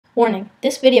Warning,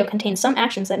 this video contains some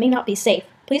actions that may not be safe.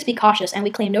 Please be cautious, and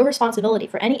we claim no responsibility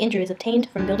for any injuries obtained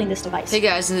from building this device. Hey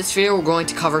guys, in this video we're going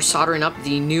to cover soldering up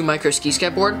the new Micro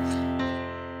SciSky board.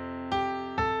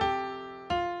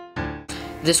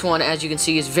 This one, as you can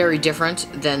see, is very different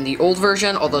than the old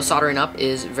version, although soldering up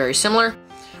is very similar.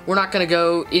 We're not going to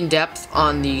go in depth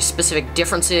on the specific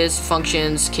differences,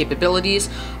 functions, capabilities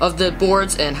of the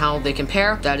boards and how they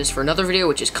compare. That is for another video,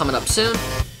 which is coming up soon.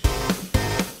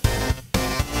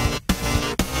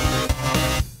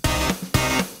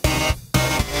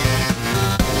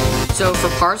 So for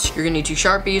parts, you're going to need 2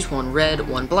 Sharpies, one red,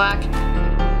 one black.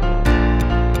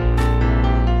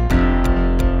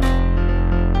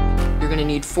 You're going to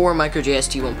need 4 Micro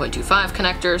SciSky 1.25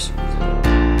 connectors,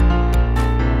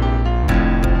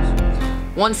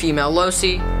 1 female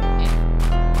LOSI,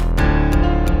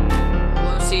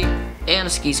 and a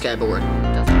SciSky board.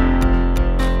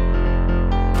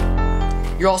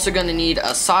 You're also going to need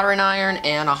a soldering iron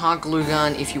and a hot glue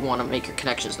gun if you want to make your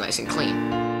connections nice and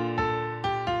clean.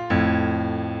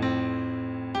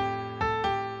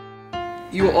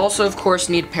 You will also, of course,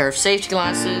 need a pair of safety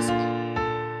glasses.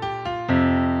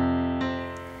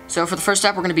 So for the first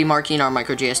step, we're going to be marking our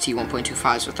Micro SciSky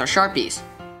 1.25s with our Sharpies.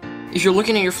 If you're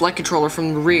looking at your flight controller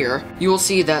from the rear, you will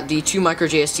see that the 2 Micro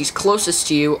SciSkys closest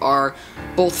to you are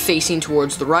both facing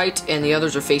towards the right, and the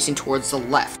others are facing towards the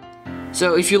left.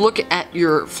 So if you look at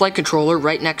your flight controller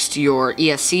right next to your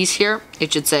ESCs here,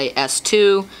 it should say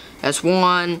S2,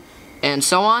 S1, and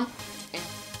so on.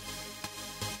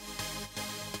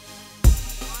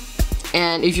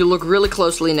 And if you look really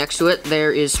closely next to it,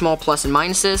 there is small plus and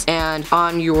minuses. And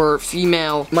on your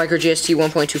female Micro SciSky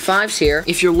 1.25s here,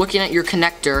 if you're looking at your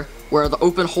connector where the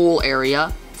open hole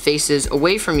area faces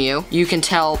away from you, you can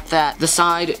tell that the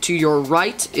side to your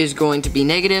right is going to be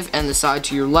negative and the side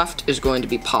to your left is going to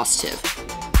be positive.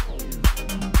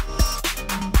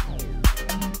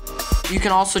 You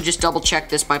can also just double check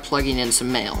this by plugging in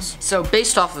some males. So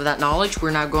based off of that knowledge, we're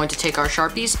now going to take our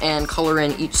Sharpies and color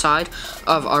in each side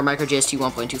of our Micro SciSky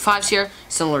 1.25s here,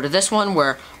 similar to this one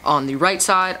where on the right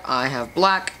side I have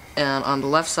black and on the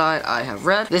left side I have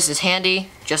red. This is handy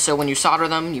just so when you solder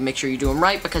them, you make sure you do them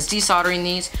right, because desoldering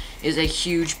these is a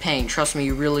huge pain. Trust me,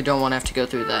 you really don't want to have to go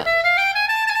through that.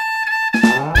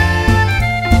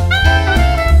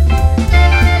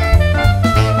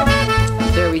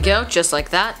 Go, just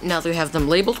like that. Now that we have them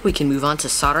labeled, we can move on to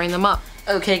soldering them up.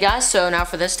 Okay guys, so now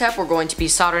for this step, we're going to be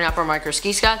soldering up our Micro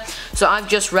SciSky. So I've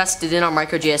just rested in our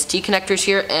Micro SciSky connectors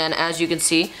here, and as you can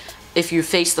see, if you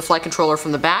face the flight controller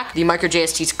from the back, the Micro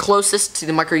SciSkys closest to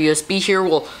the micro USB here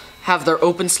will have their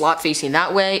open slot facing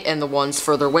that way, and the ones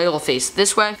further away will face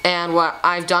this way. And what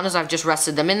I've done is I've just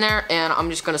rested them in there, and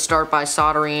I'm just going to start by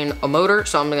soldering a motor.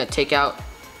 So I'm going to take out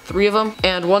 3 of them,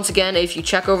 and once again, if you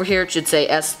check over here, it should say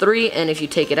S3, and if you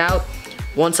take it out,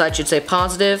 one side should say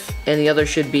positive and the other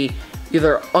should be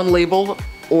either unlabeled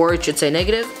or it should say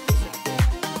negative.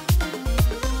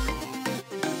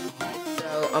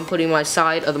 So I'm putting my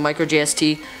side of the Micro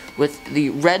SciSky with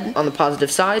the red on the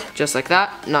positive side, just like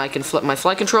that. Now I can flip my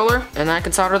flight controller and then I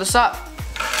can solder this up.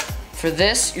 For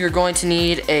this, you're going to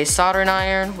need a soldering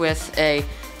iron with a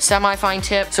semi-fine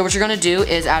tip. So what you're going to do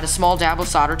is add a small dab of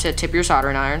solder to the tip of your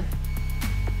soldering iron.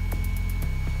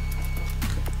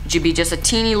 It should be just a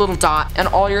teeny little dot, and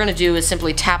all you're going to do is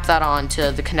simply tap that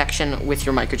onto the connection with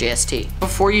your Micro SciSky.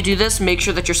 Before you do this, make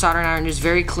sure that your soldering iron is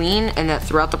very clean and that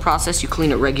throughout the process you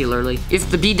clean it regularly. If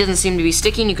the bead doesn't seem to be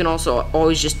sticking, you can also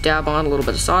always just dab on a little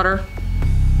bit of solder.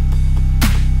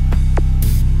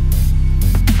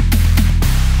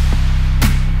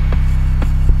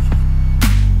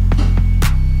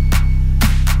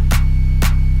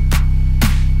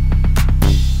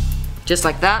 Just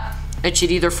like that. It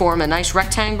should either form a nice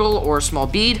rectangle or a small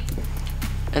bead,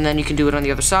 and then you can do it on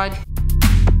the other side.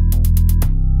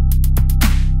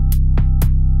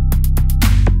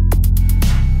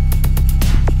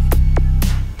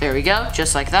 There we go,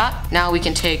 just like that. Now we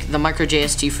can take the Micro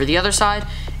SciSky for the other side,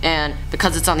 and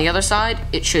because it's on the other side,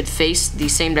 it should face the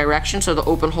same direction, so the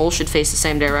open hole should face the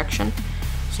same direction.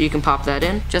 So you can pop that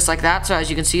in, just like that. So as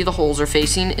you can see, the holes are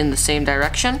facing in the same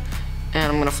direction. And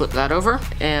I'm going to flip that over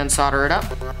and solder it up.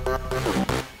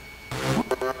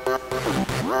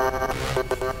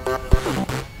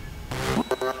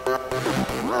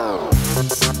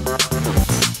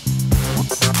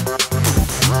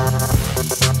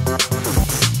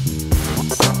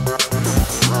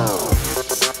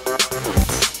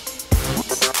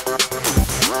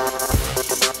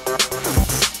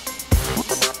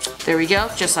 There we go,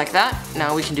 just like that.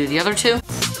 Now we can do the other 2.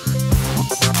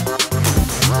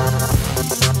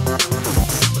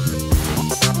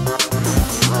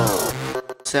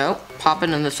 So,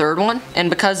 popping in the third one. And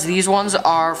because these ones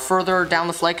are further down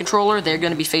the flight controller, they're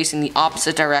going to be facing the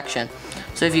opposite direction.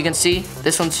 So if you can see,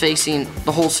 this one's facing,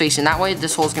 the hole's facing that way,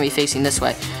 this hole's going to be facing this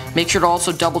way. Make sure to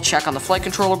also double check on the flight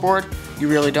controller board. You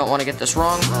really don't want to get this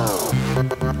wrong.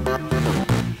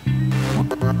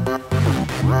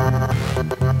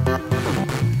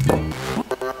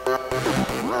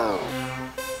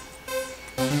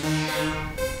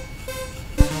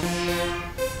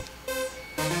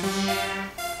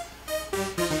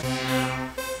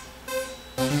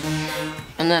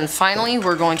 And then finally,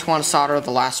 we're going to want to solder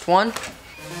the last one.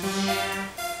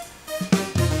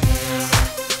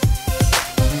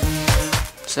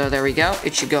 So there we go.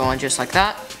 It should go on just like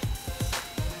that.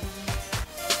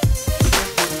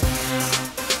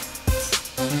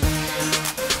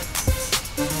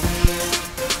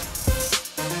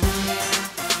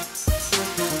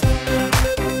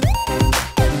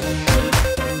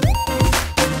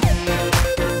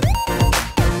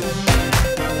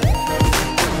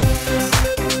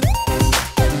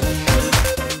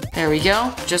 There we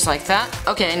go, just like that.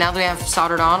 Okay, now that we have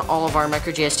soldered on all of our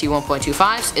Micro SciSky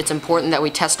 1.25s, it's important that we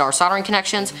test our soldering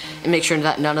connections and make sure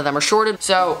that none of them are shorted.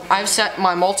 So I've set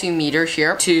my multimeter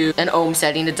here to an ohm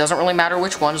setting. It doesn't really matter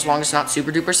which one as long as it's not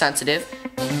super duper sensitive.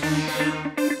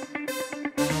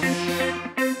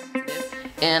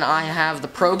 And I have the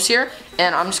probes here,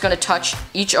 and I'm just going to touch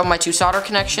each of my two solder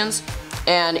connections.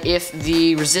 And if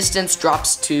the resistance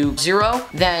drops to 0,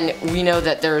 then we know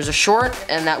that there is a short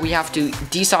and that we have to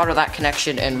desolder that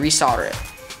connection and resolder it.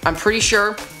 I'm pretty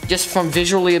sure, just from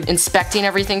visually inspecting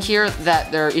everything here,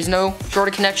 that there is no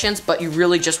shorted connections, but you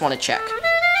really just want to check.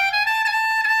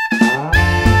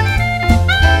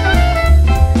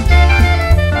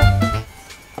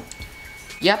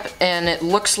 Yep, and it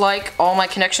looks like all my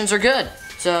connections are good.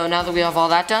 So now that we have all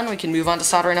that done, we can move on to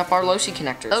soldering up our LOSI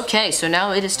connectors. Okay, so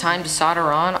now it is time to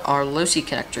solder on our LOSI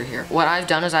connector here. What I've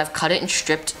done is I've cut it and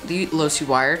stripped the LOSI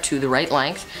wire to the right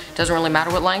length. Doesn't really matter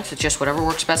what length, it's just whatever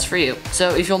works best for you.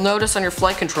 So if you'll notice on your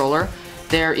flight controller,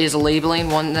 there is a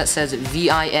labeling, one that says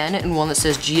VIN and one that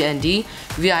says GND.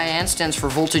 VIN stands for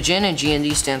voltage in and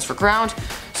GND stands for ground.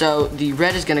 So the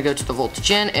red is going to go to the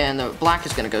voltage in and the black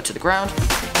is going to go to the ground.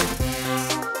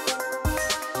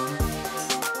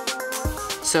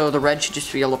 So the red should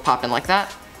just be able to pop in like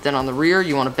that. Then on the rear,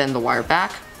 you want to bend the wire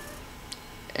back.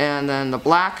 And then the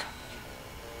black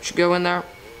should go in there.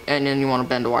 And then you want to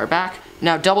bend the wire back.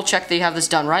 Now double check that you have this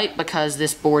done right, because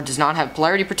this board does not have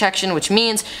polarity protection, which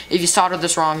means if you solder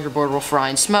this wrong, your board will fry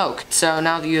in smoke. So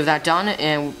now that you have that done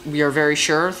and we are very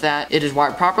sure that it is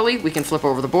wired properly, we can flip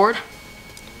over the board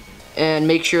and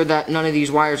make sure that none of these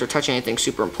wires are touching anything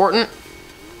super important,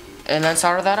 and then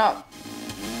solder that up.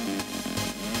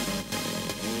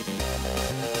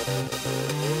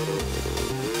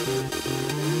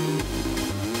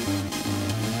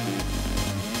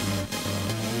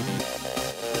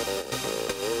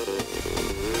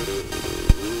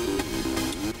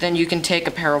 Then you can take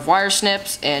a pair of wire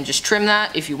snips and just trim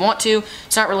that if you want to.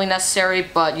 It's not really necessary,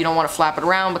 but you don't want to flap it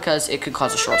around because it could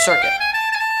cause a short circuit.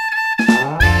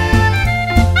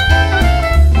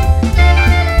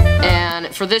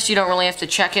 And for this, you don't really have to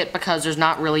check it because there's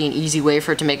not really an easy way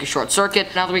for it to make a short circuit.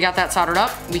 Now that we got that soldered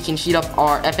up, we can heat up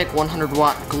our Epic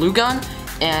 100-watt glue gun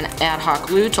and add hot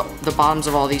glue to the bottoms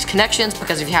of all these connections,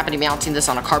 because if you happen to be mounting this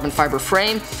on a carbon fiber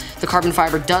frame, the carbon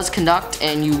fiber does conduct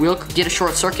and you will get a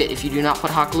short circuit if you do not put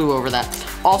hot glue over that.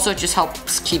 Also, it just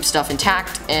helps keep stuff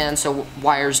intact and so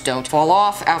wires don't fall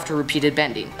off after repeated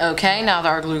bending. Okay, now that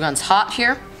our glue gun's hot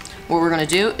here, what we're gonna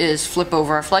do is flip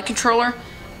over our flight controller,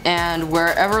 and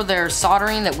wherever there's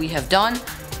soldering that we have done,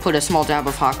 put a small dab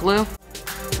of hot glue.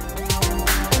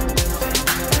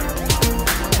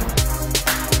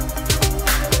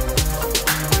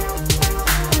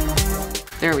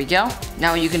 There we go.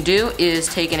 Now what you can do is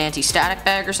take an anti-static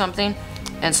bag or something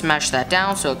and smash that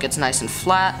down so it gets nice and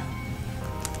flat.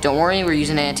 Don't worry, we're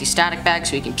using an anti-static bag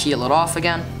so you can peel it off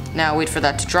again. Now wait for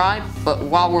that to dry, but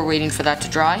while we're waiting for that to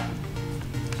dry,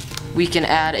 we can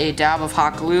add a dab of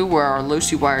hot glue where our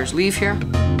LOSI wires leave here.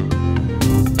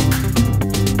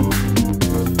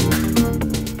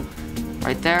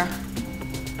 Right there,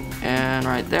 and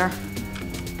right there.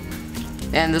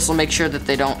 And this will make sure that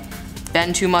they don't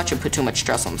bend too much and put too much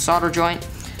stress on the solder joint.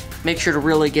 Make sure to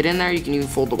really get in there. You can even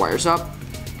fold the wires up.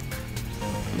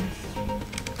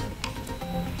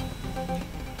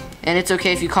 And it's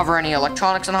okay if you cover any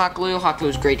electronics in hot glue. Hot glue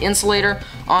is a great insulator.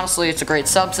 Honestly, it's a great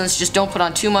substance. Just don't put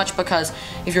on too much, because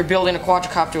if you're building a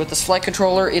quadricopter with this flight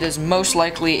controller, it is most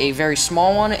likely a very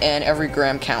small one and every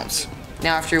gram counts.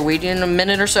 Now after you're waiting a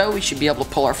minute or so, we should be able to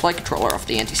pull our flight controller off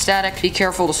the anti-static. Be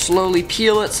careful to slowly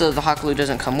peel it so the hot glue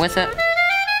doesn't come with it.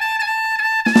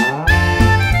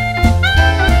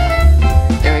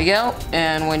 you go,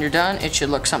 and when you're done, it should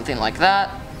look something like that,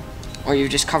 or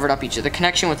you've just covered up each of the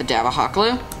connection with a dab of hot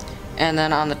glue. And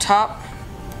then on the top,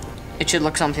 it should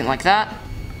look something like that.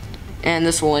 And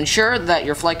this will ensure that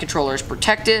your flight controller is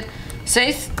protected,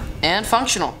 safe, and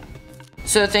functional.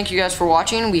 So thank you guys for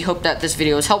watching. We hope that this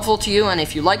video was helpful to you, and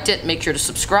if you liked it, make sure to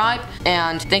subscribe.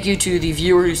 And thank you to the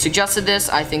viewer who suggested this.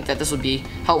 I think that this would be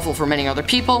helpful for many other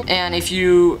people. And if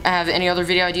you have any other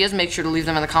video ideas, make sure to leave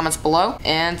them in the comments below.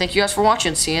 And thank you guys for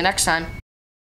watching. See you next time.